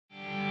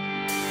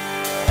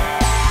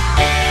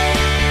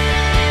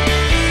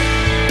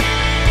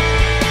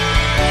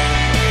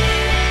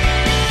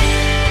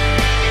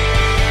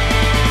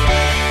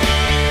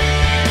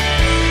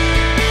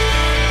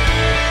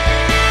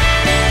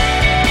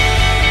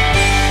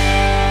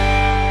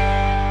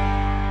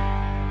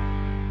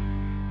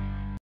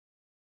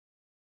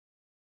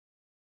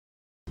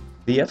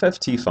The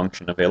FFT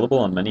function available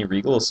on many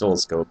RIGOL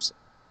oscilloscopes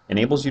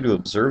enables you to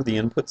observe the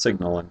input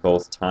signal in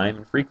both time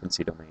and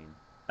frequency domain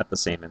at the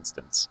same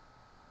instance.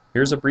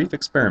 Here's a brief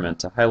experiment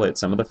to highlight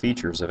some of the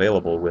features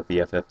available with the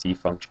FFT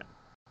function.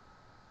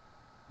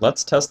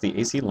 Let's test the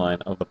AC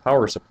line of the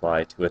power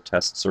supply to a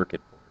test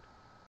circuit board.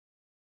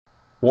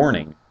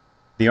 Warning: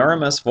 the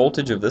RMS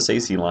voltage of this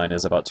AC line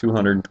is about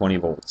 220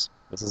 volts.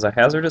 This is a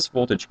hazardous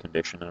voltage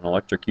condition and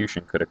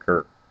electrocution could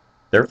occur.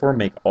 Therefore,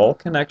 make all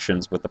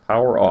connections with the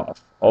power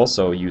off.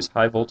 Also, use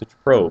high voltage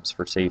probes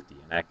for safety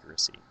and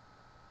accuracy.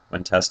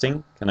 When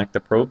testing, connect the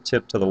probe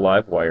tip to the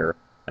live wire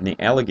and the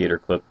alligator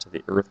clip to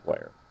the earth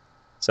wire.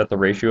 Set the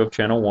ratio of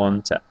channel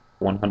 1 to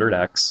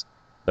 100x,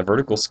 the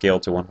vertical scale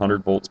to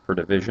 100 volts per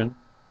division,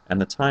 and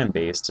the time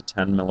base to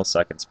 10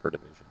 milliseconds per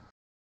division.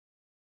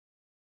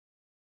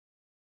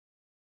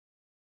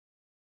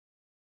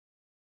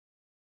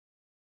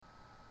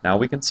 Now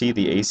we can see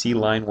the AC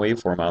line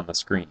waveform on the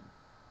screen.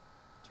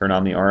 Turn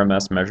on the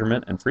RMS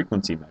measurement and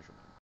frequency measurement.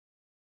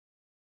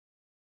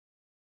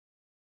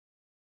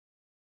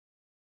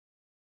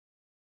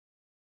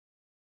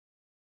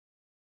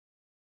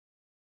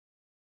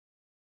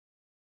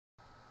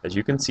 As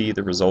you can see,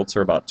 the results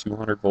are about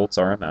 200 volts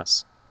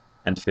RMS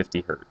and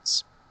 50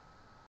 Hz.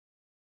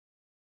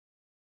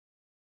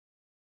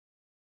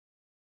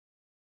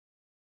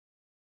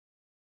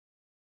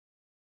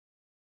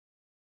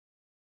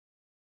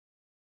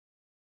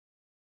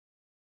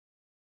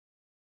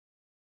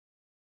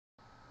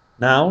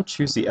 Now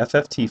choose the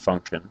FFT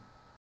function,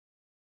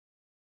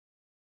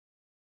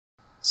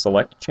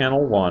 select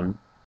channel 1,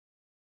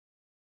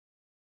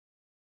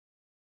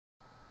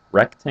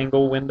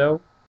 rectangle window,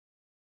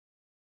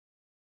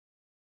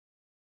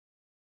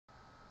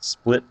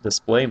 split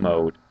display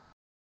mode,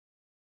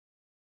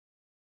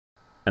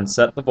 and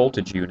set the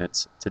voltage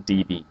units to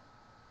dB.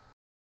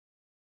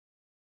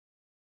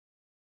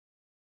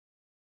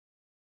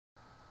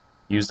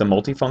 Use the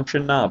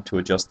multifunction knob to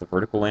adjust the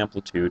vertical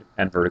amplitude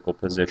and vertical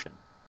position.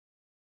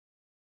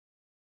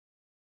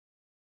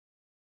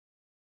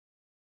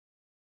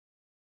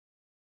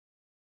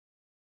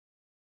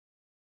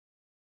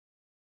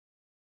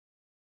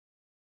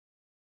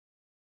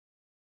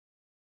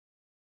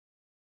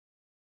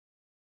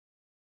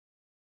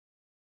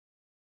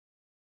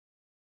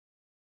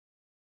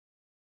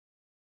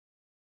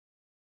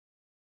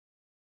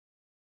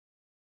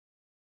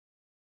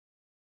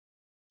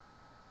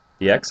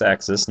 The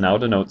x-axis now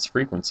denotes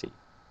frequency.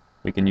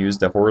 We can use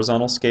the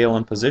horizontal scale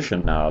and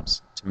position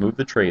knobs to move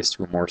the trace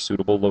to a more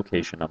suitable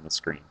location on the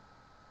screen.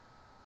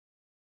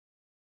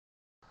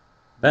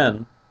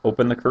 Then,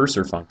 open the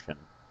cursor function.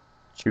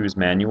 Choose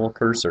Manual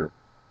Cursor.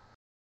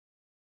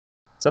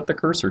 Set the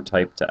cursor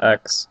type to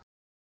X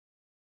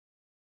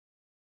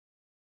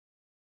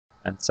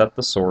and set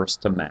the source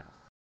to Math.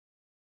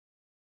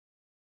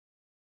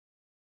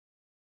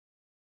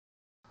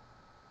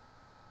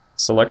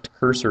 Select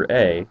Cursor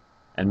A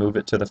and move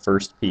it to the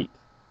first peak.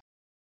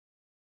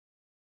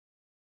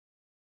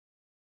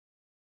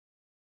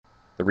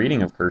 The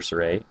reading of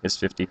Cursor A is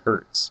 50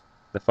 Hz,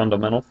 the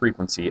fundamental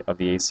frequency of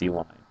the AC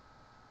line.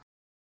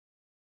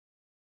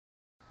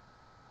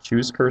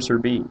 Choose Cursor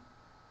B,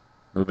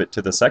 move it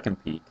to the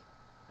second peak,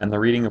 and the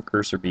reading of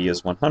Cursor B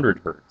is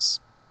 100 Hz,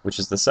 which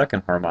is the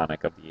second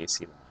harmonic of the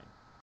AC line.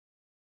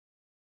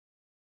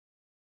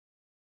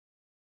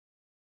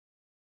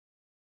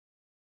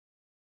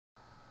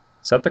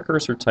 Set the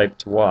cursor type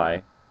to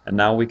Y, and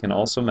now we can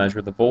also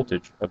measure the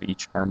voltage of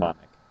each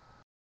harmonic.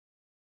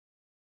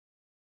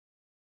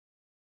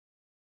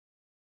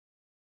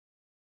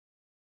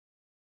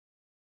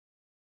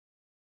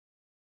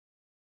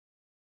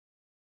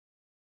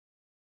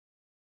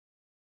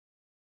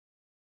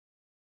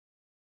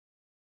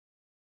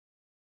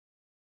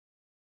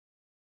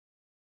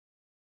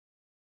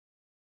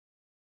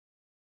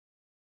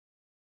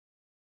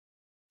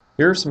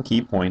 Here are some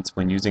key points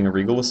when using a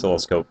RIGOL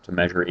oscilloscope to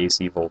measure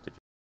AC voltage.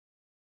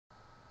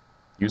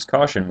 Use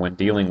caution when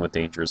dealing with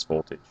dangerous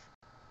voltage.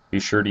 Be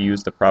sure to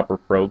use the proper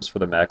probes for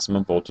the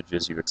maximum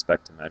voltages you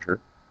expect to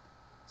measure.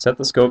 Set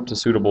the scope to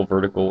suitable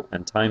vertical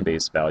and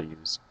time-based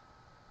values.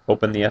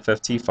 Open the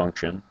FFT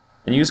function,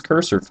 and use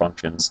cursor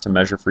functions to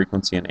measure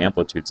frequency and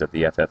amplitudes of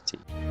the FFT.